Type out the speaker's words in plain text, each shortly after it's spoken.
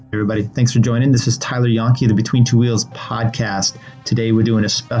Everybody, thanks for joining. This is Tyler Yonke, the Between Two Wheels podcast. Today we're doing a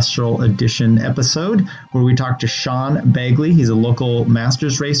special edition episode where we talk to Sean Bagley. He's a local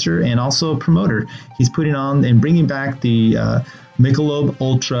masters racer and also a promoter. He's putting on and bringing back the Michelob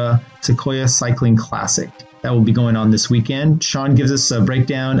Ultra Sequoia Cycling Classic. That will be going on this weekend. Sean gives us a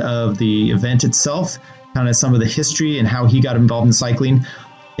breakdown of the event itself, kind of some of the history and how he got involved in cycling.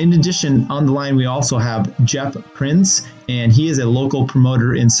 In addition, on the line, we also have Jeff Prince, and he is a local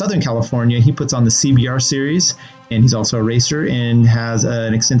promoter in Southern California. He puts on the CBR series, and he's also a racer and has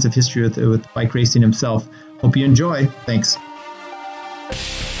an extensive history with bike racing himself. Hope you enjoy. Thanks.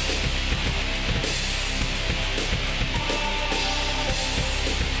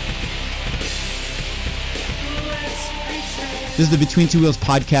 This is the Between Two Wheels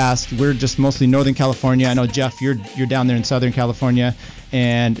podcast. We're just mostly Northern California. I know, Jeff, you're down there in Southern California.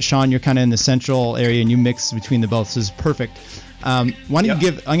 And Sean, you're kind of in the central area, and you mix between the both. So this is perfect. Why don't you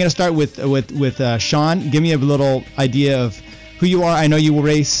give? I'm going to start with Sean. Give me a little idea of who you are. I know you will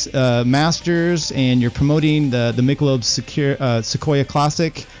race Masters, and you're promoting the Michelob Sequoia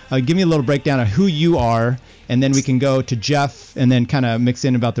Classic. Give me a little breakdown of who you are, and then we can go to Jeff, and then kind of mix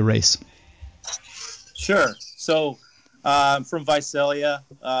in about the race. Sure. So I'm from Visalia,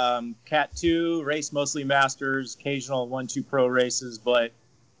 Cat 2, race mostly Masters, occasional 1-2 pro races, but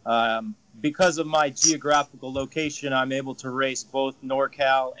because of my geographical location, I'm able to race both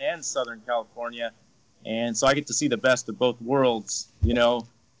NorCal and Southern California, and so I get to see the best of both worlds. You know,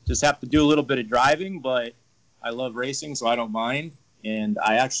 just have to do a little bit of driving, but I love racing, so I don't mind, and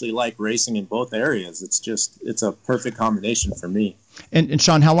I actually like racing in both areas. It's a perfect combination for me. And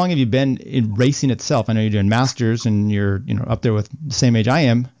Sean, how long have you been in racing itself? I know you're doing Masters and you're up there with the same age I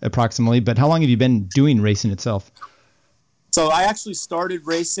am approximately, but how long have you been doing racing itself? So I actually started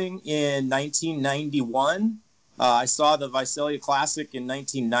racing in 1991. I saw the Visalia Classic in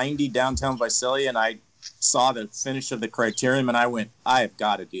 1990 downtown Visalia, and I saw the finish of the Criterium, and I went, I have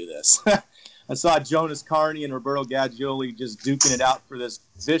got to do this. I saw Jonas Carney and Roberto Gaggioli just duking it out for this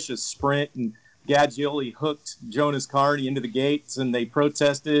vicious sprint, and Gaggioli hooked Jonas Carney into the gates, and they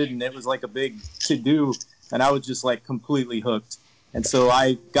protested, and it was like a big to-do, and I was just like completely hooked. And so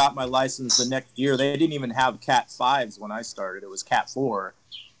I got my license the next year. They didn't even have Cat 5s when I started. It was Cat 4.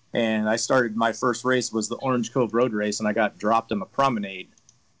 And I started, my first race was the Orange Cove Road Race, and I got dropped on the Promenade.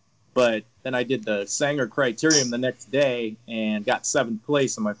 But then I did the Sanger Criterium the next day and got 7th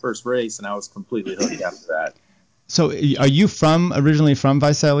place in my first race, and I was completely hooked after that. So are you originally from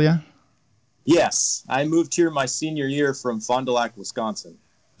Visalia? Yes. I moved here my senior year from Fond du Lac, Wisconsin.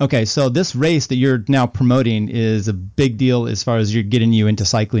 Okay, so this race that you're now promoting is a big deal as far as you're getting you into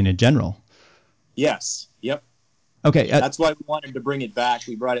cycling in general. Yes. Yep. Okay. That's why we wanted to bring it back.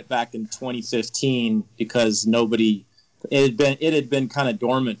 We brought it back in 2015 because it had been kind of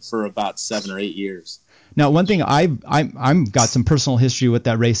dormant for about 7 or 8 years. Now, one thing I'm got some personal history with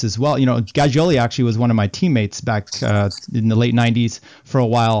that race as well. Gaggioli actually was one of my teammates back in the late 90s for a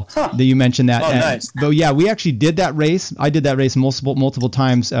while. That you mentioned that. Nice. But yeah, we actually did that race. I did that race multiple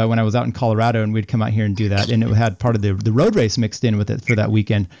times when I was out in Colorado, and we'd come out here and do that. And it had part of the road race mixed in with it for that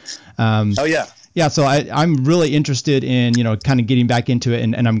weekend. Yeah, so I'm really interested in kind of getting back into it,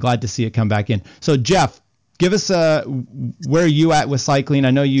 and I'm glad to see it come back in. So Jeff, give us where are you at with cycling? I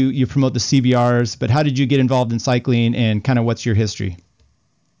know you promote the CBRs, but how did you get involved in cycling, and kind of what's your history?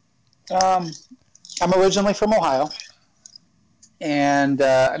 I'm originally from Ohio, and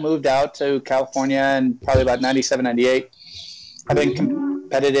I moved out to California in probably about 97, 98. I've been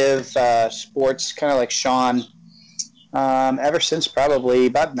competitive sports, kind of like Sean, ever since probably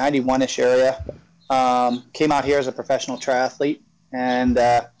about 91-ish area. Came out here as a professional triathlete, and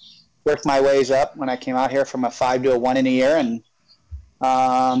worked my ways up when I came out here from a 5 to a 1 in a year, and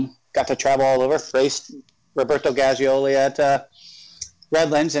got to travel all over. Raced Roberto Gaggioli at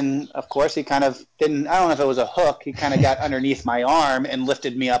Redlands, and of course he kind of didn't, I don't know if it was a hook, he kind of got underneath my arm and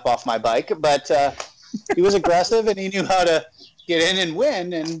lifted me up off my bike, but he was aggressive and he knew how to get in and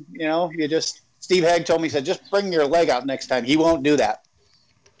win, and Steve Haig told me, he said, just bring your leg out next time. He won't do that.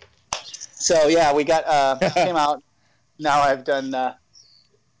 So yeah, we got came out. Now I've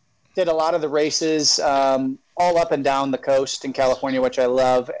did a lot of the races all up and down the coast in California, which I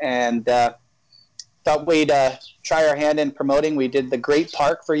love, and thought we'd try our hand in promoting. We did the Great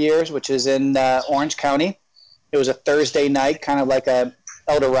Park for years, which is in Orange County. It was a Thursday night, kind of like a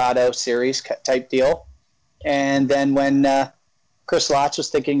El Dorado series type deal. And then when Chris Lotz was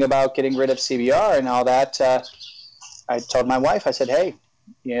thinking about getting rid of CBR and all that, I told my wife, I said, hey,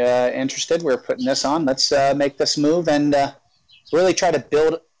 interested? We're putting this on. Let's make this move and really try to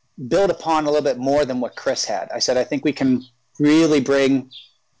build upon a little bit more than what Chris had. I said, I think we can really bring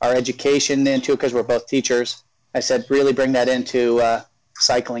our education into it, because we're both teachers. I said, really bring that into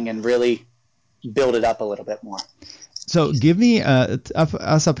cycling and really build it up a little bit more. So give me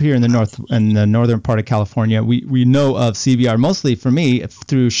us up here in the northern part of California. We know of CBR mostly for me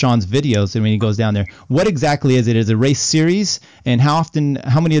through Sean's videos and when he goes down there. What exactly is it? Is it a race series, and how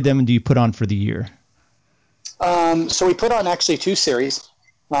many of them do you put on for the year? So we put on actually 2 series.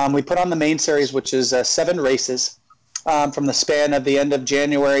 We put on the main series, which is 7 races from the span of the end of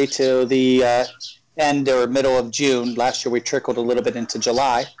January to the end or middle of June. Last year we trickled a little bit into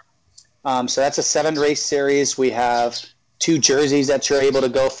July. So that's a 7-race series. We have 2 jerseys that you're able to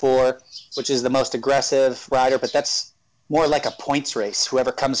go for, which is the most aggressive rider, but that's more like a points race.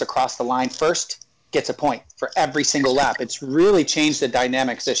 Whoever comes across the line first gets a point for every single lap. It's really changed the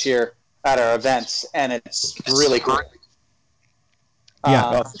dynamics this year at our events, and it's really cool.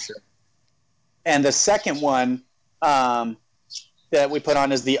 Yeah. For sure. And the second one that we put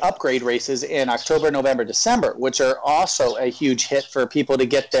on is the upgrade races in October, November, December, which are also a huge hit for people to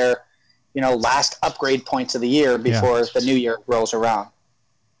get their last upgrade points of the year before the new year rolls around.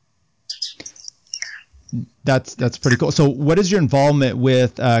 That's pretty cool. So what is your involvement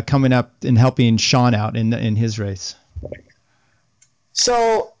with coming up and helping Sean out in his race?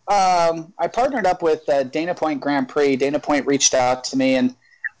 So I partnered up with Dana Point Grand Prix. Dana Point reached out to me, and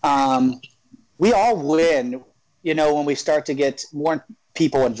we all win, when we start to get more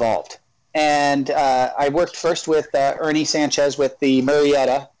people involved. And I worked first with Ernie Sanchez with the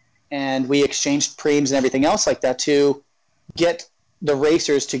Murrieta, and we exchanged preems and everything else like that to get the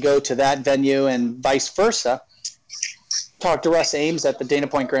racers to go to that venue and vice versa. Talked to Russ Ames at the Dana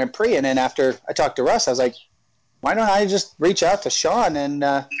Point Grand Prix, and then after I talked to Russ, I was like, why don't I just reach out to Sean and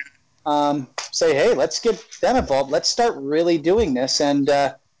say, hey, let's get them involved. Let's start really doing this, and,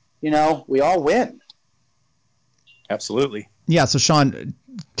 we all win. Absolutely. Yeah, so Sean,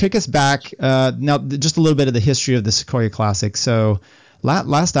 take us back now just a little bit of the history of the Sequoia Classic. So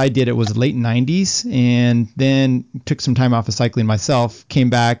last I did it was late 90s, and then took some time off of cycling myself, came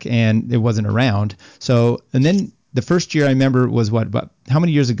back, and it wasn't around. So, and then the first year I remember was but how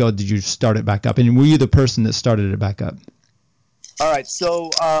many years ago did you start it back up? And were you the person that started it back up? All right, so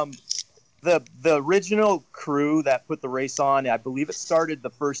the original crew that put the race on, I believe it started the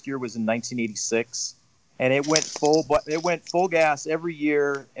first year was in 1986, and it went full gas every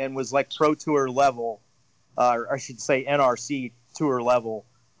year and was like Pro Tour level, or I should say NRC Tour level,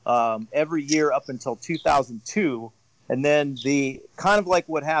 every year up until 2002, and then the kind of like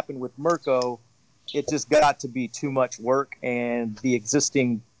what happened with Mirko, it just got to be too much work, and the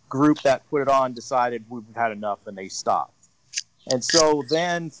existing group that put it on decided we've had enough, and they stopped. And so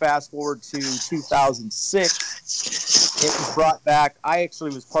then fast forward to 2006, it was brought back. I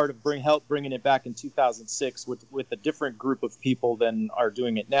actually was part of help bringing it back in 2006 with a different group of people than are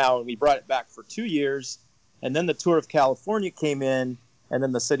doing it now. And we brought it back for 2 years. And then the Tour of California came in, and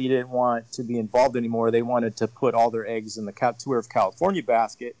then the city didn't want to be involved anymore. They wanted to put all their eggs in the Tour of California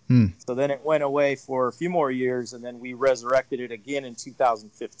basket. So then it went away for a few more years, and then we resurrected it again in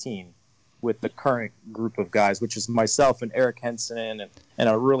 2015. With the current group of guys, which is myself and Eric Henson and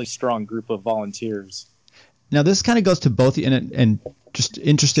a really strong group of volunteers. Now this kind of goes to both, and just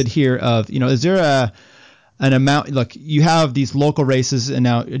interested here of, is there an amount, look, you have these local races, and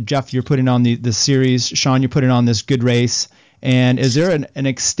now Jeff, you're putting on the series, Sean, you're putting on this good race, and is there an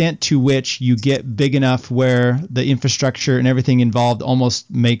extent to which you get big enough where the infrastructure and everything involved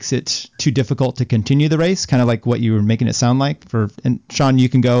almost makes it too difficult to continue the race, kind of like what you were making it sound like? And Sean, you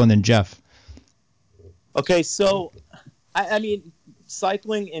can go, and then Jeff. Okay, so, I mean,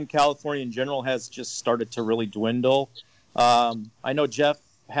 cycling in California in general has just started to really dwindle. I know Jeff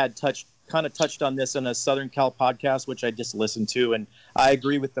had touched on this in a Southern Cal podcast, which I just listened to, and I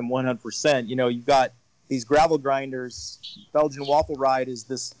agree with them 100%. You've got these gravel grinders. Belgian Waffle Ride is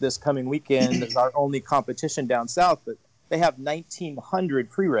this coming weekend. It's our only competition down south, but they have 1,900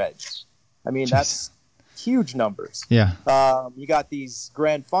 pre-reg. I mean, that's huge numbers. Yeah. You got these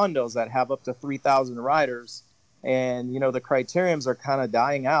Grand Fondos that have up to 3,000 riders, and the criteriums are kind of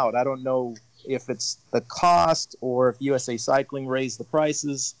dying out. I don't know if it's the cost or if USA Cycling raised the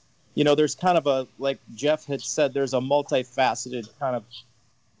prices. There's kind of like Jeff had said, there's a multifaceted kind of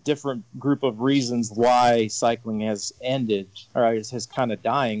different group of reasons why cycling has ended or is kind of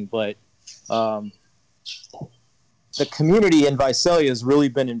dying, but the community in Visalia has really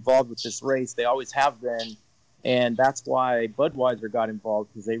been involved with this race. They always have been, and that's why Budweiser got involved,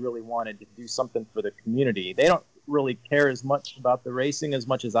 because they really wanted to do something for the community. They don't really care as much about the racing as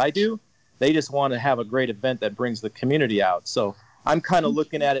much as I do. They just want to have a great event that brings the community out. So I'm kind of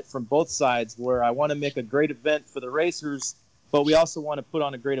looking at it from both sides, where I want to make a great event for the racers, but we also want to put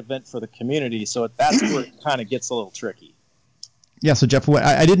on a great event for the community. So that's where it kind of gets a little tricky. Yeah, so Jeff,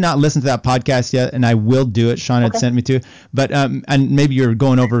 I did not listen to that podcast yet, and I will do it. Sean had sent me to, but and maybe you're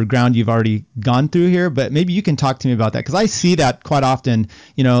going over ground you've already gone through here, but maybe you can talk to me about that, because I see that quite often.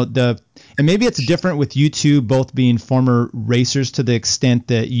 And maybe it's different with you two both being former racers to the extent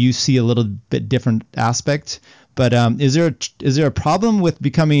that you see a little bit different aspect. But is there a problem with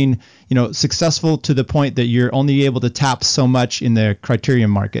becoming successful to the point that you're only able to tap so much in the criterium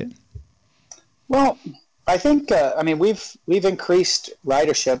market? Well, I think we've increased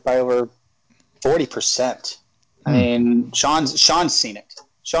ridership by over 40%. I mean, Sean's seen it.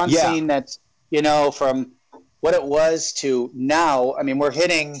 Sean's seen that, from what it was to now. I mean, we're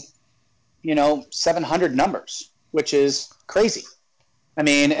hitting 700 numbers, which is crazy. I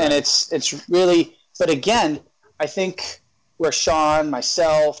mean, and it's really. But again, I think where Sean,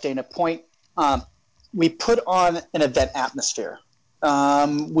 myself, Dana Point, we put on an event atmosphere.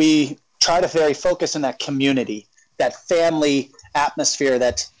 We try to very focus on that community, that family atmosphere.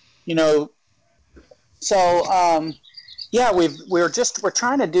 We're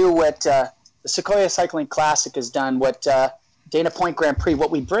trying to do what the Sequoia Cycling Classic has done, what Dana Point Grand Prix. What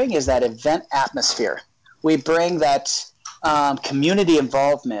we bring is that event atmosphere. We bring that community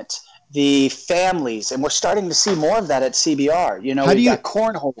involvement, the families, and we're starting to see more of that at CBR. We've got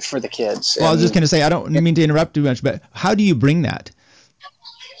cornhole for the kids. Well, I was just going to say, I don't mean to interrupt too much, but how do you bring that?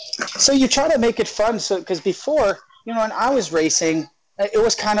 So you try to make it fun. So, because before, when I was racing, it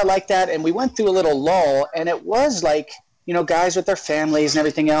was kind of like that, and we went through a little lull, and it was like, guys with their families and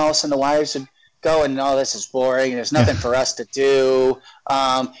everything else, and the wives would go and, oh, this is boring. There's nothing for us to do.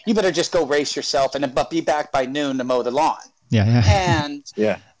 You better just go race yourself, but be back by noon to mow the lawn. Yeah. And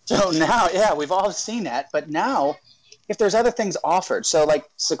so now, we've all seen that, but now, if there's other things offered, so like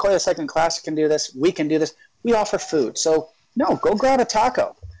Sequoia Cycling Classic can do this, we can do this. We offer food, so no, go grab a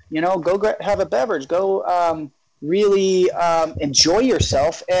taco. Go have a beverage. Go really enjoy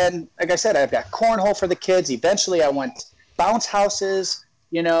yourself. And like I said, I've got cornhole for the kids. Eventually, I want bounce houses,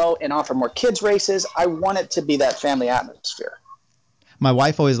 and offer more kids races. I want it to be that family atmosphere. My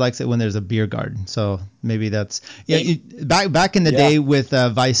wife always likes it when there's a beer garden, so maybe that's back in the day with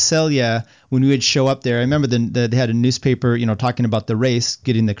Visalia, when we would show up there. I remember they had a newspaper, talking about the race,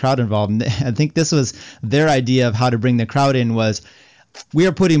 getting the crowd involved. And I think this was their idea of how to bring the crowd in was, we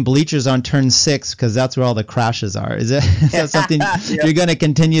are putting bleachers on turn 6 because that's where all the crashes are. Is that something you're going to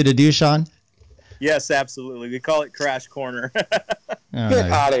continue to do, Sean? Yes, absolutely. We call it Crash Corner. Get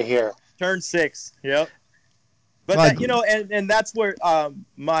out of here. Turn 6. Yep. But and that's where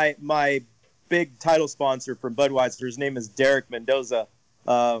my big title sponsor from Budweiser, his name is Derek Mendoza.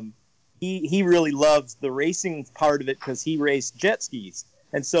 He really loves the racing part of it because he raced jet skis,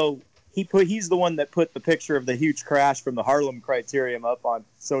 and so he's the one that put the picture of the huge crash from the Harlem Criterium up on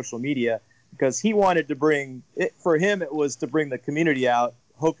social media, because he wanted to bring it. For him, it was to bring the community out,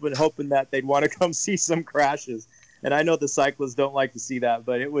 hoping that they'd want to come see some crashes. And I know the cyclists don't like to see that,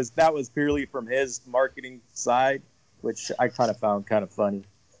 but that was purely from his marketing side, which I kind of found kind of funny.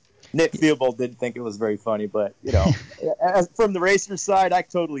 Nick Theobald didn't think it was very funny, but from the racer's side, I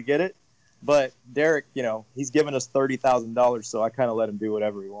totally get it. But Derek, he's given us $30,000, so I kind of let him do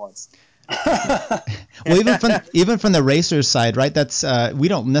whatever he wants. Well, even from the racer's side, right? That's we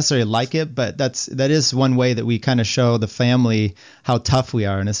don't necessarily like it, but that is one way that we kind of show the family how tough we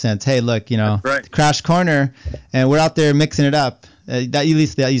are, in a sense. Hey, look, Crash Corner, and we're out there mixing it up. That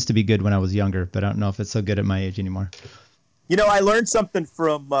used to be good when I was younger, but I don't know if it's so good at my age anymore. I learned something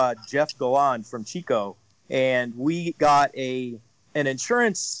from Jeff Golan from Chico, and we got an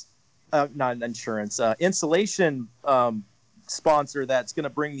insulation sponsor that's going to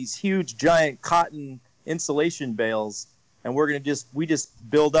bring these huge giant cotton insulation bales, and we just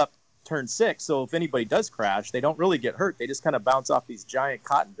build up turn 6, so if anybody does crash, they don't really get hurt. They just kind of bounce off these giant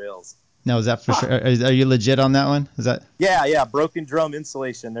cotton bales. Now, is that for sure? Are you legit on that one? Is that? Yeah, Broken Drum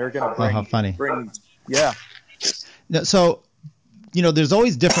Insulation. They're going to bring. Oh, how funny! Yeah. So, there's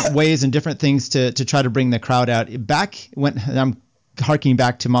always different ways and different things to try to bring the crowd out. Back when I'm harking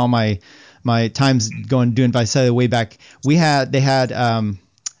back to all my times doing Visalia way back, they had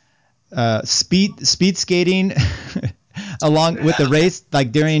speed skating along with the race,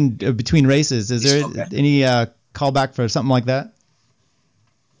 like between races. Is there any callback for something like that?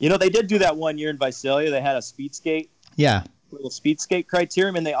 They did do that one year in Visalia. They had a speed skate. Yeah. Little speed skate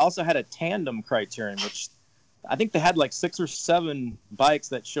criterium, and they also had a tandem criterium, which I think they had like 6 or 7 bikes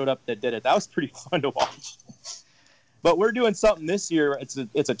that showed up that did it. That was pretty fun to watch. But we're doing something this year.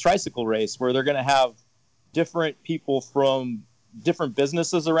 It's a tricycle race where they're going to have different people from different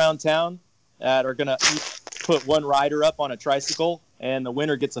businesses around town that are going to put one rider up on a tricycle, and the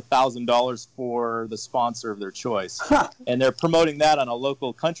winner gets $1,000 for the sponsor of their choice. Huh. And they're promoting that on a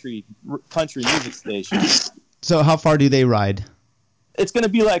local country music station. So how far do they ride? It's going to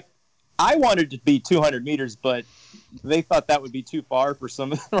be like, I wanted to be 200 meters, but they thought that would be too far for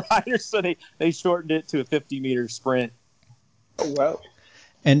some of the riders, so they shortened it to a 50-meter sprint. Oh, wow.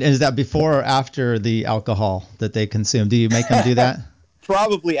 And is that before or after the alcohol that they consume? Do you make them do that?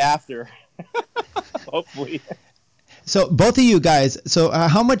 Probably after. Hopefully. So both of you guys, so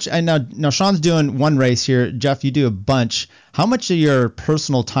how much, I know now Sean's doing one race here. Jeff, you do a bunch. How much of your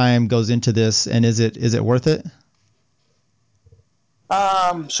personal time goes into this, and is it worth it?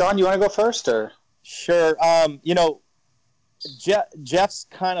 Sean, you want to go first, or? Sure. Jeff's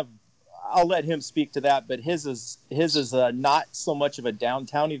kind of, I'll let him speak to that, but his is not so much of a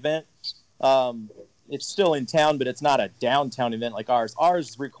downtown event. It's still in town, but it's not a downtown event like ours.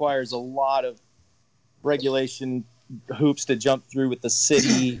 Ours requires a lot of regulation hoops to jump through with the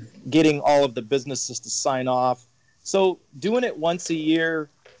city, getting all of the businesses to sign off. So doing it once a year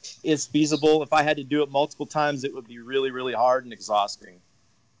is feasible. If I had to do it multiple times, it would be really, really hard and exhausting.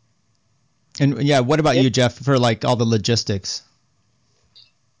 And yeah, what about you, Jeff, for like all the logistics?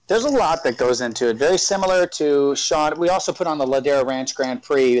 There's a lot that goes into it. Very similar to Sean. We also put on the Ladera Ranch Grand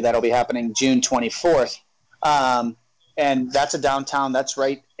Prix that'll be happening June 24th. And that's a downtown. That's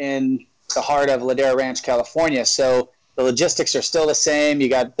right in the heart of Ladera Ranch, California. So the logistics are still the same. You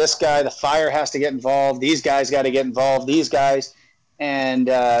got this guy, the fire has to get involved. These guys got to get involved. These guys, and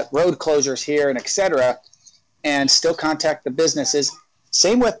road closures here, and et cetera. And still contact the businesses.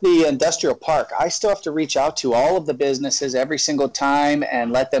 Same with the industrial park. I still have to reach out to all of the businesses every single time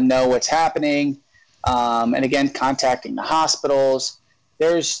and let them know what's happening. And again, contacting the hospitals.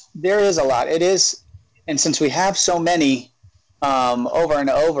 There is a lot. It is, and since we have so many over and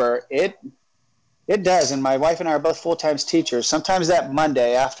over, it does. And my wife and I are both full-time teachers. Sometimes that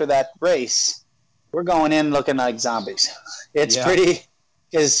Monday after that race, we're going in looking like zombies. It's pretty,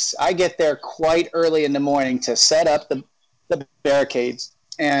 because I get there quite early in the morning to set up the barricades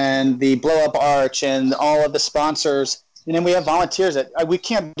and the blow-up arch and all of the sponsors. And then we have volunteers that we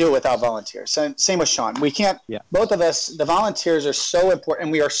can't do it without volunteers. Same with Sean. We can't. Yeah. Both of us, the volunteers are so important,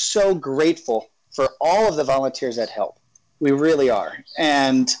 and we are so grateful for all of the volunteers that help. We really are.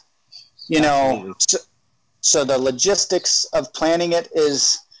 And, so the logistics of planning it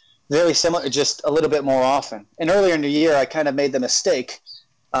is very similar, just a little bit more often. And earlier in the year, I kind of made the mistake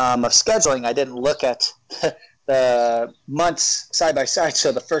of scheduling. I didn't look at the months side by side,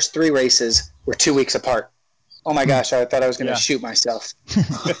 so the first 3 races were 2 weeks apart. Oh my gosh, I thought I was going to shoot myself.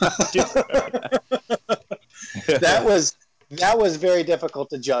 That was very difficult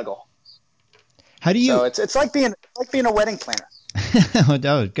to juggle. How do you? So it's like being a wedding planner.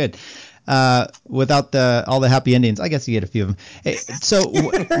 Oh, good. Without all the happy endings, I guess you get a few of them. Hey, so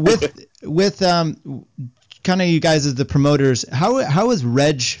with kind of you guys as the promoters, how is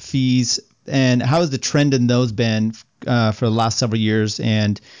reg fees and how has the trend in those been for the last several years?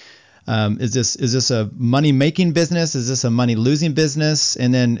 And is this a money making business? Is this a money losing business?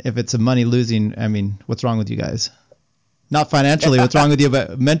 And then if it's a money losing, I mean, what's wrong with you guys? Not financially, what's wrong with you,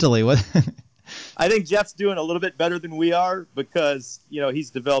 but mentally, what? I think Jeff's doing a little bit better than we are because, he's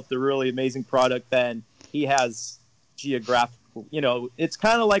developed a really amazing product and he has geographical, it's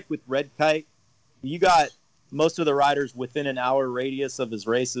kind of like with Red Kite. You got most of the riders within an hour radius of his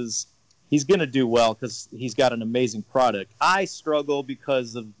races. He's going to do well because he's got an amazing product. I struggle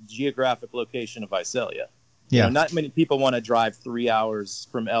because of geographic location of Visalia. Yeah. Not many people want to drive 3 hours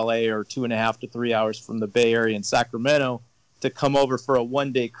from LA or 2.5 to 3 hours from the Bay Area and Sacramento to come over for a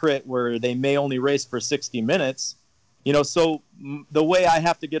one-day crit where they may only race for 60 minutes. So the way I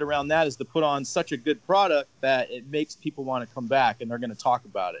have to get around that is to put on such a good product that it makes people want to come back and they're going to talk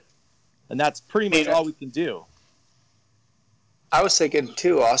about it. And that's pretty much all we can do. I was thinking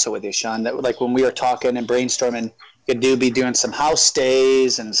too, also with you, Sean, that like when we were talking and brainstorming, could be doing some house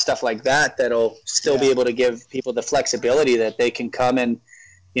stays and stuff like that. That'll still be able to give people the flexibility that they can come and,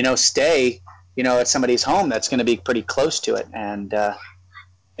 stay, at somebody's home that's going to be pretty close to it, and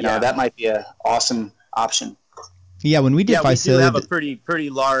that might be an awesome option. Yeah, when we did Visalia, we do have a pretty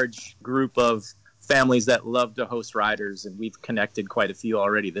large group of families that love to host riders, and we've connected quite a few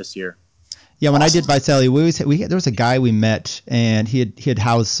already this year. Yeah, when I did Visalia, there was a guy we met, and he had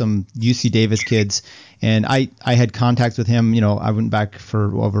housed some UC Davis kids, and I had contact with him. I went back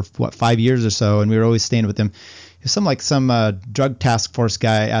for over 5 years or so, and we were always staying with him. some drug task force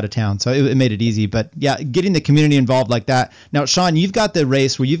guy out of town. So it made it easy. But yeah, getting the community involved like that. Now, Sean, you've got the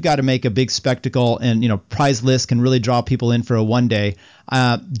race where you've got to make a big spectacle, and prize list can really draw people in for a one day.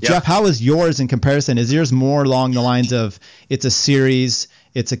 Jeff, how is yours in comparison? Is yours more along the lines of it's a series,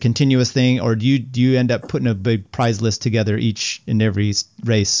 it's a continuous thing, or do you end up putting a big prize list together each and every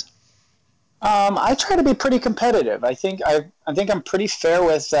race? I try to be pretty competitive. I think I'm pretty fair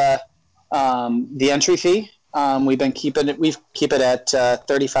with the entry fee. We keep it at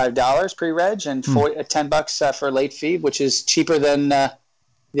 $35 pre-reg and $10 for late fee, which is cheaper than the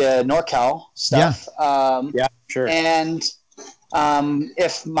NorCal stuff. Yeah, sure. And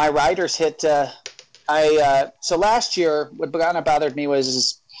if my riders hit, so last year, what kind of bothered me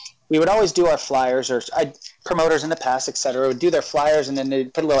was we would always do our flyers, or promoters in the past, et cetera, would do their flyers, and then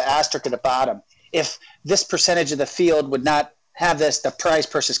they'd put a little asterisk at the bottom. If this percentage of the field would not have this, the prize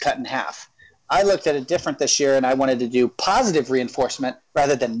purse is cut in half. I looked at it different this year, and I wanted to do positive reinforcement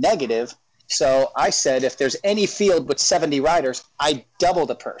rather than negative. So I said, if there's any field with 70 riders, I double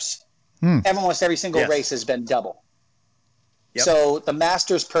the purse. Almost every single race has been double. Yep. So the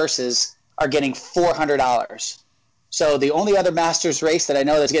Masters purses are getting $400. So the only other Masters race that I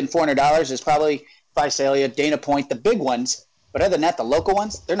know that's getting $400 is probably Visalia, Dana Point, the big ones. But other than that, the local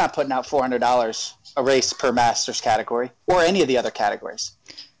ones, they're not putting out $400 a race per Masters category or any of the other categories.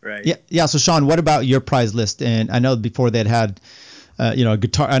 Right. Yeah. So Sean, what about your prize list? And I know before they'd had, a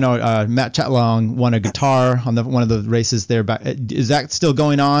guitar. I know Matt Chatlong won a guitar on one of the races there. Is that still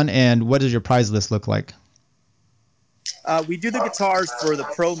going on? And what does your prize list look like? We do the guitars for the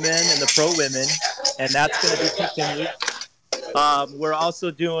pro men and the pro women, and that's going to be continued. We're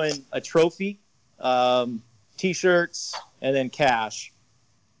also doing a trophy, T-shirts, and then cash.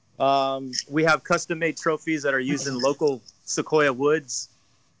 We have custom-made trophies that are using local Sequoia woods,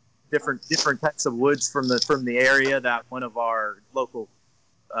 different types of woods from the area that one of our local,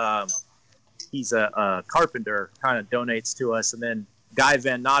 he's a carpenter, kind of donates to us, and then Guy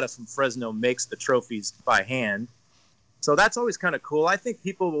Van Natta from Fresno makes the trophies by hand. So that's always kind of cool. I think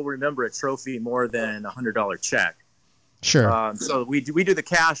people will remember a trophy more than $100 check. Sure. So we do the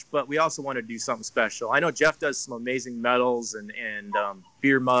cash, but we also want to do something special. I know Jeff does some amazing medals and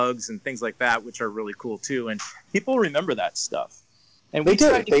beer mugs and things like that, which are really cool too. And people remember that stuff. And we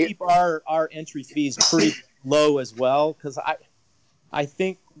try to keep our entry fees pretty low as well, because I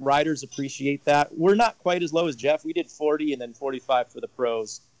think riders appreciate that. We're not quite as low as Jeff. We did 40 and then 45 for the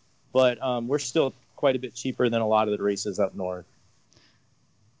pros, but we're still quite a bit cheaper than a lot of the races up north.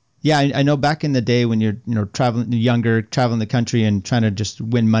 Yeah, I know back in the day when you're traveling the country and trying to just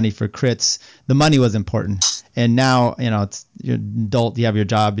win money for crits, the money was important. And now, it's you're an adult, you have your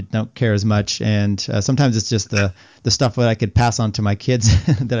job, you don't care as much. And sometimes it's just the stuff that I could pass on to my kids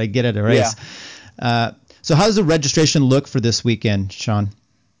that I get at a race. Yeah. So how does the registration look for this weekend, Sean?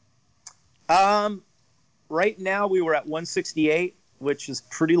 Right now we were at 168, which is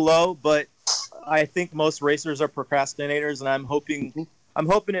pretty low, but I think most racers are procrastinators, and I'm hoping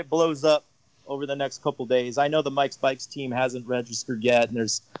it blows up over the next couple days. I know the Mike's Bikes team hasn't registered yet, and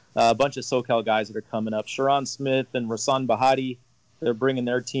there's a bunch of SoCal guys that are coming up. Sharon Smith and Rasan Bahati, they're bringing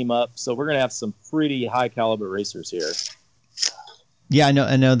their team up, so we're going to have some pretty high caliber racers here. Yeah, I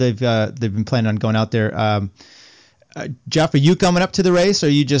know they've been planning on going out there. Jeff, are you coming up to the race, or are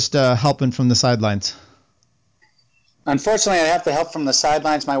you just helping from the sidelines? Unfortunately, I have to help from the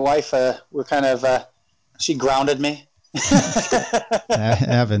sidelines. My wife, she grounded me. That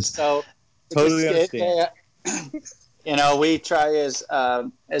happens. So totally understand. We try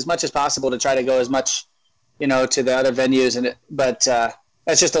as much as possible to try to go as much, to the other venues, but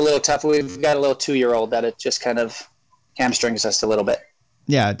that's just a little tough. We've got a little 2-year-old that it just kind of hamstrings us a little bit.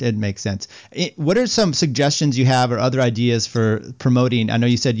 Yeah, it makes sense. What are some suggestions you have or other ideas for promoting? I know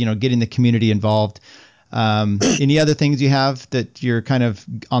you said, getting the community involved. Any other things you have that you're kind of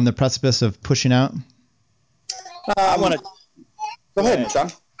on the precipice of pushing out? I want to go ahead, John.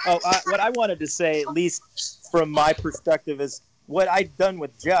 What I wanted to say, at least from my perspective, is what I've done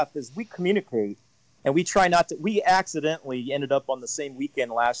with Jeff is we communicate, and we try not to. We accidentally ended up on the same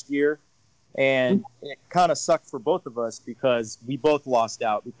weekend last year, and it kind of sucked for both of us because we both lost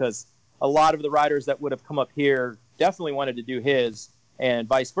out, because a lot of the riders that would have come up here definitely wanted to do his, and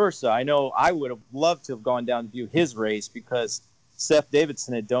vice versa. I know I would have loved to have gone down to do his race because Seth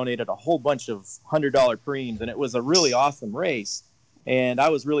Davidson had donated a whole bunch of $100 preems, and it was a really awesome race, and I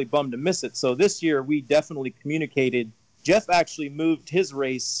was really bummed to miss it. So this year we definitely communicated. Jeff actually moved his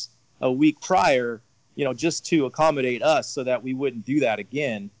race a week prior, just to accommodate us so that we wouldn't do that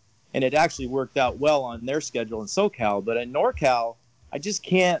again, and it actually worked out well on their schedule in SoCal. But in NorCal,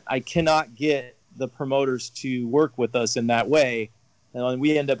 I cannot get the promoters to work with us in that way. And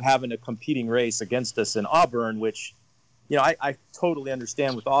we end up having a competing race against us in Auburn, which, I totally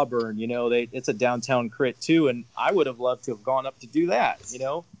understand with Auburn. It's a downtown crit too, and I would have loved to have gone up to do that.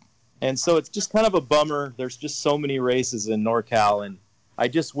 And so it's just kind of a bummer. There's just so many races in NorCal, and I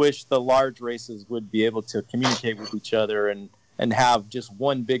just wish the large races would be able to communicate with each other and have just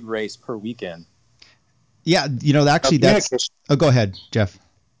one big race per weekend. Yeah, actually that's... Oh, go ahead, Jeff.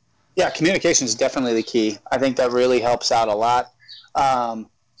 Yeah, communication is definitely the key. I think that really helps out a lot.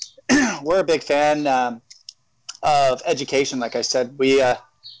 We're a big fan of education. Like I said,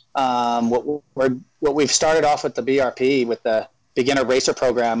 what we've started off with the BRP, with the beginner racer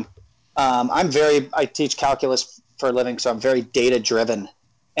program. I teach calculus for a living, so I'm very data driven.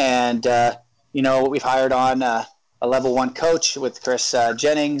 And, we've hired on a level 1 coach with Chris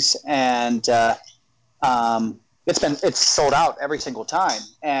Jennings, and it's sold out every single time.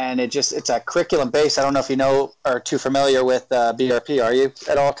 And it's a curriculum base. I don't know if you are too familiar with BRP. Are you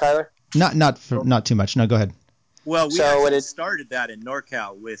at all, Tyler? Not too much. No, go ahead. Well, we actually started that in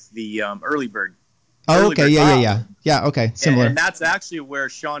NorCal with the Early Bird. Oh, okay. Yeah. Okay. Similar. And that's actually where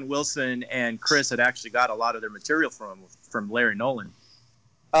Sean Wilson and Chris had actually got a lot of their material from Larry Nolan.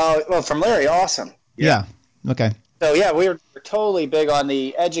 Oh, well, from Larry. Awesome. Yeah. Okay. So, yeah, we're totally big on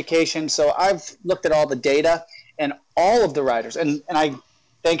the education. So I've looked at all the data and all of the riders. And I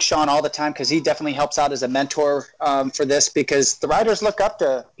thank Sean all the time, because he definitely helps out as a mentor for this, because the riders look up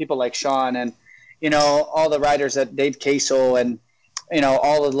to people like Sean and, all the riders at Dave Casel and,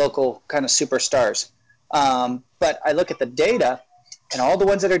 all the local kind of superstars. But I look at the data, and all the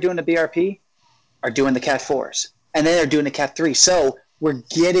ones that are doing the BRP are doing the Cat 4s, and then they're doing the Cat 3. So we're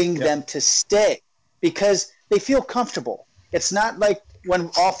getting them to stay because they feel comfortable. It's not like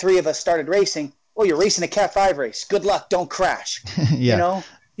when all three of us started racing, oh, you're racing a Cat 5 race. Good luck. Don't crash. Yeah.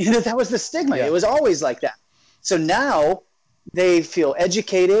 That was the stigma. Yeah. It was always like that. So now they feel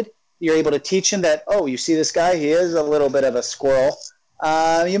educated. You're able to teach them that, oh, you see this guy, he is a little bit of a squirrel.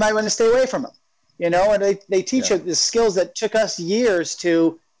 You might want to stay away from him. And they teach you the skills that took us years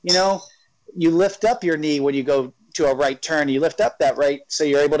to, you lift up your knee when you go to a right turn. You lift up that right so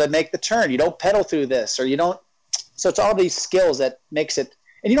you're able to make the turn. You don't pedal through this, or you don't. So it's all these skills that makes it.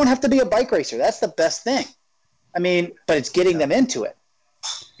 And you don't have to be a bike racer. That's the best thing. I mean, but it's getting them into it,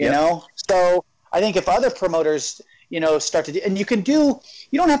 you know? So I think if other promoters, start to do, and you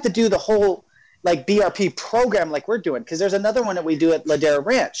don't have to do the whole like BRP program like we're doing, because there's another one that we do at Ladera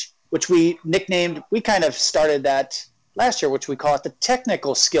Ranch, which we kind of started that last year, which we call it the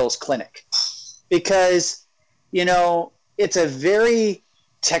Technical Skills Clinic, because, it's a very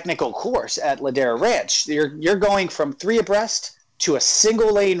technical course at Ladera Ranch. You're going from 3 abreast to a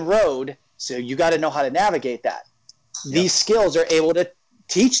single lane road, so you got to know how to navigate that. These skills are able to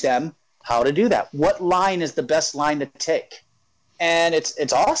teach them how to do that. What line is the best line to take? And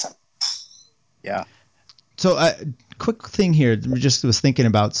it's awesome. Yeah. So, quick thing here, just was thinking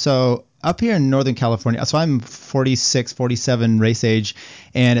about. So, up here in Northern California, so I'm 46, 47 race age,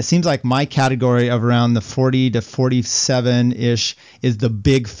 and it seems like my category of around the 40 to 47-ish is the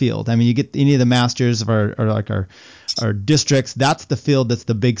big field. I mean, you get any of the masters of our districts, that's the field that's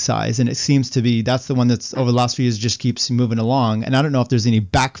the big size, and it seems to be that's the one that's over the last few years just keeps moving along. And I don't know if there's any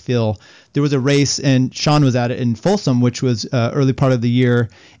backfill. There was a race, and Sean was at it in Folsom, which was early part of the year,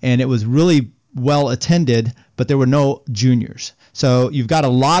 and it was really well attended, but there were no juniors. So you've got a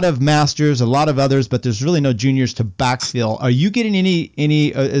lot of masters, a lot of others, but there's really no juniors to backfill. Are you getting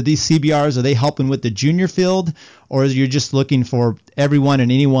any of these CBRs? Are they helping with the junior field, or is you're just looking for everyone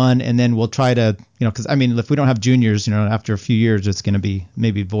and anyone, and then we'll try to, because I mean, if we don't have juniors, after a few years, it's going to be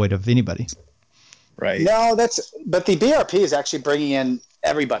maybe void of anybody. Right. No, but the BRP is actually bringing in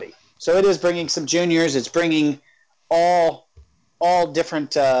everybody. So it is bringing some juniors. It's bringing all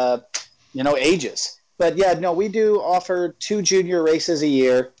different, ages. But yeah, no, we do offer 2 junior races a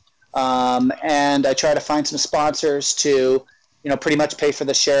year, and I try to find some sponsors to, pretty much pay for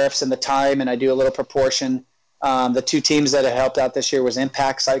the sheriffs and the time, and I do a little proportion. The 2 teams that have helped out this year was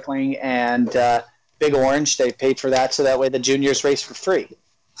Impact Cycling and Big Orange. They paid for that, so that way the juniors race for free.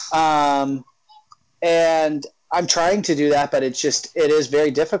 And I'm trying to do that, but it is very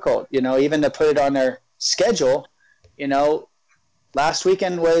difficult, even to put it on their schedule. Last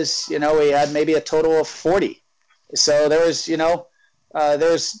weekend was, we had maybe a total of 40. So there was,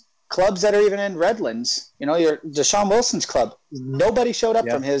 there's clubs that are even in Redlands. Your Deshaun Wilson's club. Nobody showed up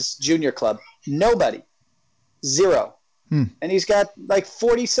from his junior club. Nobody. 0. And he's got like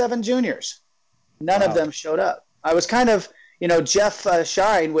 47 juniors. None of them showed up. I was kind of, Jeff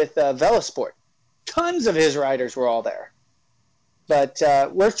Shine with Velosport. Tons of his riders were all there. But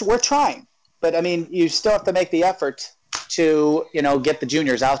we're trying. but I mean, you still have to make the effort to, get the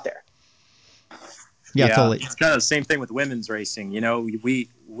juniors out there. Yeah, totally. It's kind of the same thing with women's racing.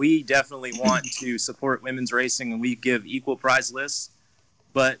 We definitely want to support women's racing, and we give equal prize lists,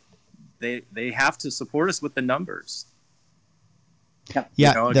 but they have to support us with the numbers.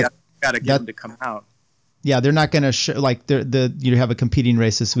 Yeah, got to get them to come out. Yeah, they're not going to show like you have a competing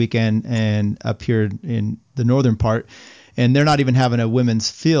race this weekend and up here in the northern part, and they're not even having a women's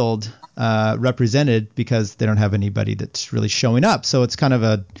field represented because they don't have anybody that's really showing up. So it's kind of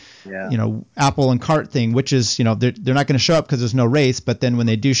a apple and cart thing, which is they're not going to show up because there's no race, but then when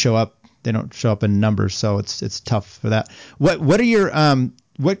they do show up, they don't show up in numbers. So it's tough for that. What are your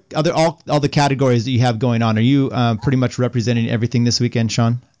what other all the categories that you have going on? Are you pretty much representing everything this weekend,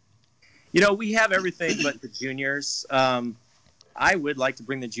 Sean? We have everything but the juniors. I would like to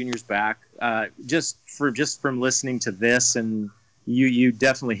bring the juniors back, just from listening to this, and you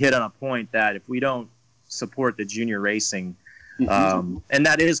definitely hit on a point that if we don't support the junior racing, and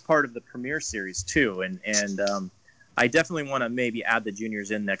that is part of the Premier Series too, and I definitely want to maybe add the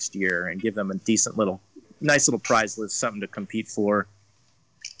juniors in next year and give them a nice little prize list, something to compete for.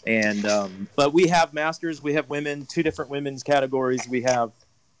 And but we have masters, we have women, 2 different women's categories, we have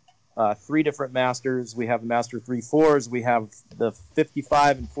 3 different masters. We have master 3-4s. We have the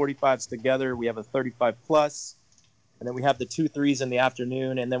 55 and 45s together. We have a 35 plus, and then we have the 2 3s in the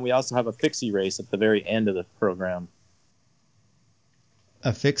afternoon, and then we also have a fixie race at the very end of the program.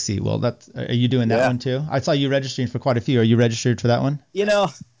 A fixie? Well, are you doing that one too? I saw you registering for quite a few. Are you registered for that one?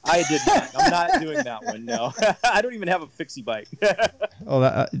 I did not. I'm not doing that one. No, I don't even have a fixie bike.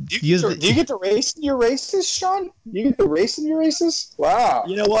 Do you get to race in your races, Sean? You get to race in your races? Wow.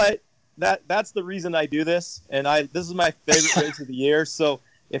 You know what? That's the reason I do this, and this is my favorite race of the year. So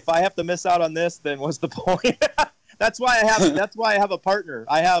if I have to miss out on this, then what's the point? That's why I have a partner.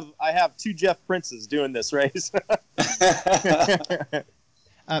 I have 2 Jeff Princes doing this race.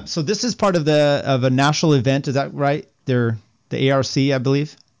 So this is part of a national event, is that right? They're the ARC, I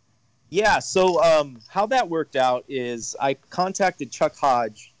believe. Yeah. So how that worked out is I contacted Chuck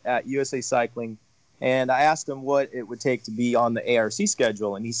Hodge at USA Cycling, and I asked him what it would take to be on the ARC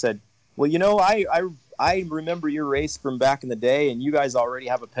schedule, and he said, "Well, I remember your race from back in the day, and you guys already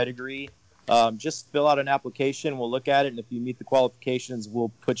have a pedigree. Just fill out an application. We'll look at it, and if you meet the qualifications,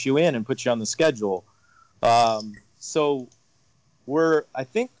 we'll put you in and put you on the schedule." So I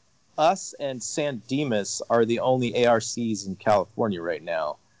think us and San Dimas are the only ARCs in California right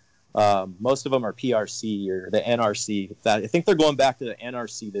now. Most of them are PRC or the NRC. I think they're going back to the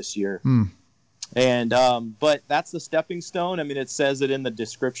NRC this year. And but that's the stepping stone. I mean, it says it in the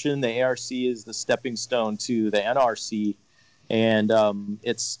description. The ARC is the stepping stone to the NRC, and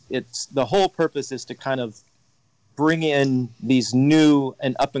it's the whole purpose is to kind of bring in these new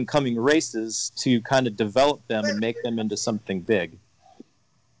and up and coming races to kind of develop them and make them into something big.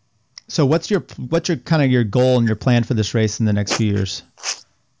 So what's your kind of your goal and your plan for this race in the next few years?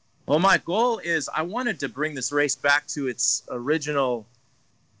 Well, my goal is I wanted to bring this race back to its original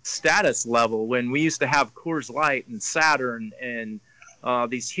status level when we used to have Coors Light and Saturn and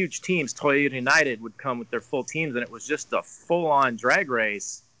these huge teams. Toyota United would come with their full teams, and it was just a full-on drag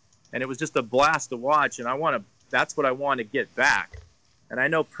race, and it was just a blast to watch. And that's what I want to get back. And I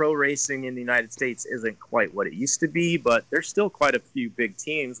know pro racing in the United States isn't quite what it used to be, but there's still quite a few big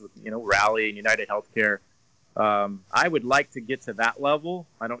teams with Rally and United Healthcare. I would like to get to that level.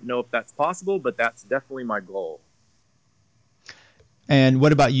 I don't know if that's possible, but that's definitely my goal. And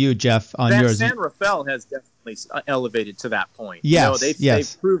what about you, Jeff, on yours? San Rafael has definitely elevated to that point. Yes,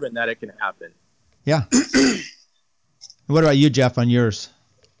 they've proven that it can happen. Yeah. What about you, Jeff, on yours?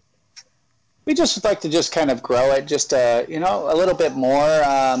 We just like to just kind of grow it, just a little bit more,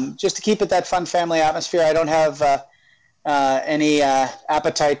 just to keep it that fun family atmosphere. I don't have any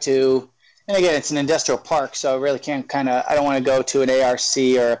appetite to. And again, it's an industrial park, so I really can't I don't want to go to an ARC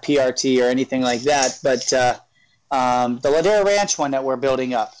or a PRT or anything like that. But the Ladera Ranch one that we're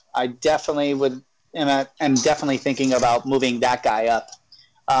building up, I definitely am definitely thinking about moving that guy up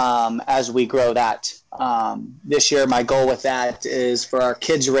as we grow that. This year, my goal with that is for our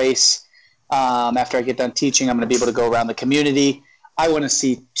kids race. After I get done teaching, I'm going to be able to go around the community. I want to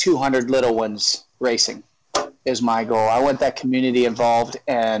see 200 little ones racing is my goal. I want that community involved,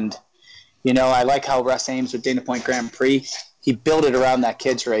 and I like how Russ Ames with Dana Point Grand Prix, he built it around that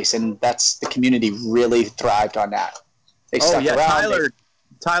kids race, and that's the community really thrived on that. They stuck around.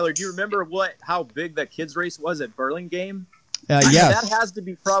 Tyler, do you remember how big that kids race was at Burlingame? Yes. That has to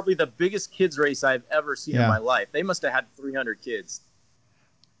be probably the biggest kids race I've ever seen in my life. They must have had 300 kids.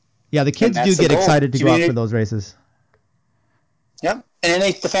 Yeah, the kids do get excited to go out for those races. Yep. And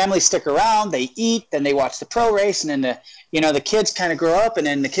then the families stick around, they eat, then they watch the pro race, and then the kids kind of grow up, and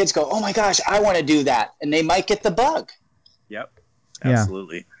then the kids go, oh my gosh, I want to do that. And they might get the bug. Yep.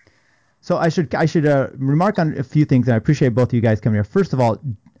 Absolutely. Yeah. So I should remark on a few things, and I appreciate both of you guys coming here. First of all,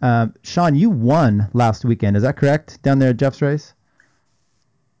 Sean, you won last weekend. Is that correct? Down there at Jeff's race?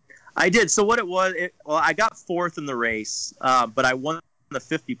 I did. So what it was, I got fourth in the race, but I won the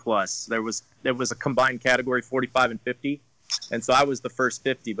 50 plus. There was a combined category 45 and 50. And so I was the first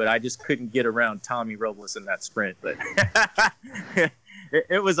 50, but I just couldn't get around Tommy Robles in that sprint. But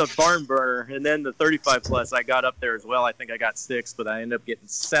it was a barn burner. And then the 35 plus, I got up there as well. I think I got sixth, but I ended up getting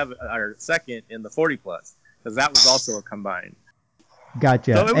second in the 40 plus because that was also a combined.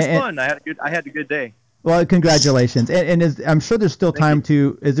 Gotcha. So it was fun. I had a good day. Well, congratulations. And I'm sure there's still time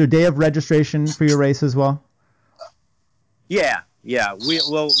to. Is there a day of registration for your race as well? Yeah.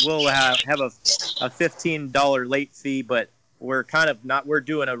 We'll have a $15 late fee, but we're not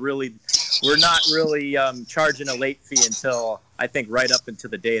really charging a late fee until I think right up until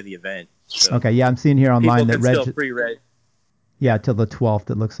the day of the event. So okay, yeah, I'm seeing here online that still pre-reg. Yeah, till the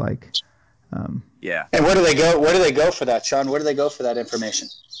 12th it looks like. Yeah. And where do they go? Where do they go for that, Sean? Where do they go for that information?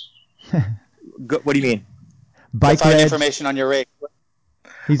 What do you mean? Bike find reg. information on your race.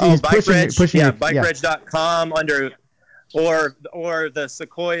 He's pushing. BikeReg.com or the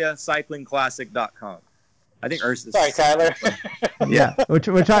SequoiaCyclingClassic.com. I think Ursus. Sorry, Tyler. Yeah, we're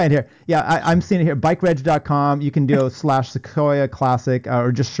trying here. Yeah, I'm seeing it here. BikeReg.com. You can do /Sequoia Classic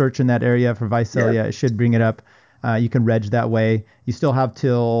or just search in that area for Visalia. Yeah. It should bring it up. You can reg that way. You still have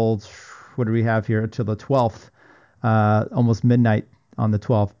till, what do we have here? Till the 12th, almost midnight on the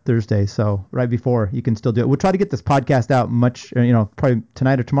 12th, Thursday. So right before, you can still do it. We'll try to get this podcast out probably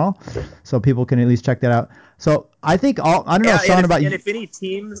tonight or tomorrow, so people can at least check that out. So I think I don't know, Sean, about you. And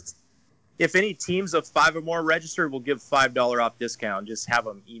if any teams of 5 or more registered, we'll give $5 off discount. Just have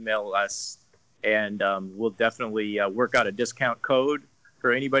them email us, and we'll definitely work out a discount code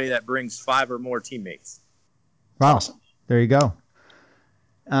for anybody that brings 5 or more teammates. Wow. Awesome. There you go.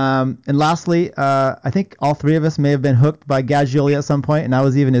 And lastly, I think all three of us may have been hooked by Gagioli at some point, and I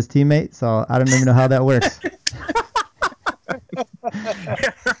was even his teammate, so I don't even know how that works.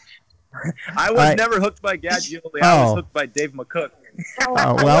 I was never hooked by Gagioli. I was hooked by Dave McCook.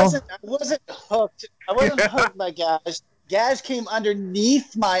 I wasn't hooked. I wasn't hooked by Gage. Gage came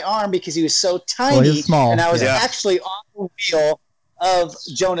underneath my arm because he was so tiny, he's small. And I was actually on the wheel of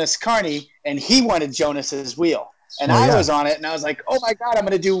Jonas Carney, and he wanted Jonas's wheel. And I was on it, and I was like, oh, my God, I'm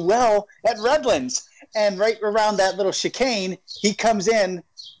going to do well at Redlands. And right around that little chicane, he comes in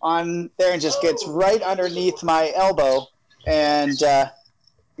on there and just gets right underneath my elbow, and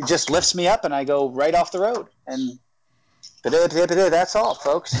he just lifts me up, and I go right off the road. And that's all,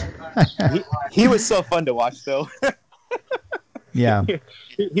 folks. He was so fun to watch, though. Yeah.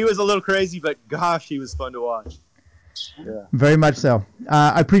 He was a little crazy, but gosh, he was fun to watch. Yeah. Very much so.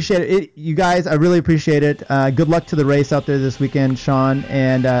 I appreciate it. You guys, I really appreciate it. Good luck to the race out there this weekend, Sean,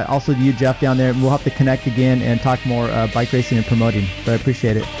 and also to you, Jeff, down there. We'll have to connect again and talk more bike racing and promoting, but I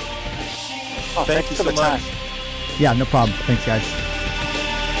appreciate it. Thank you so much. Yeah, no problem. Thanks, guys.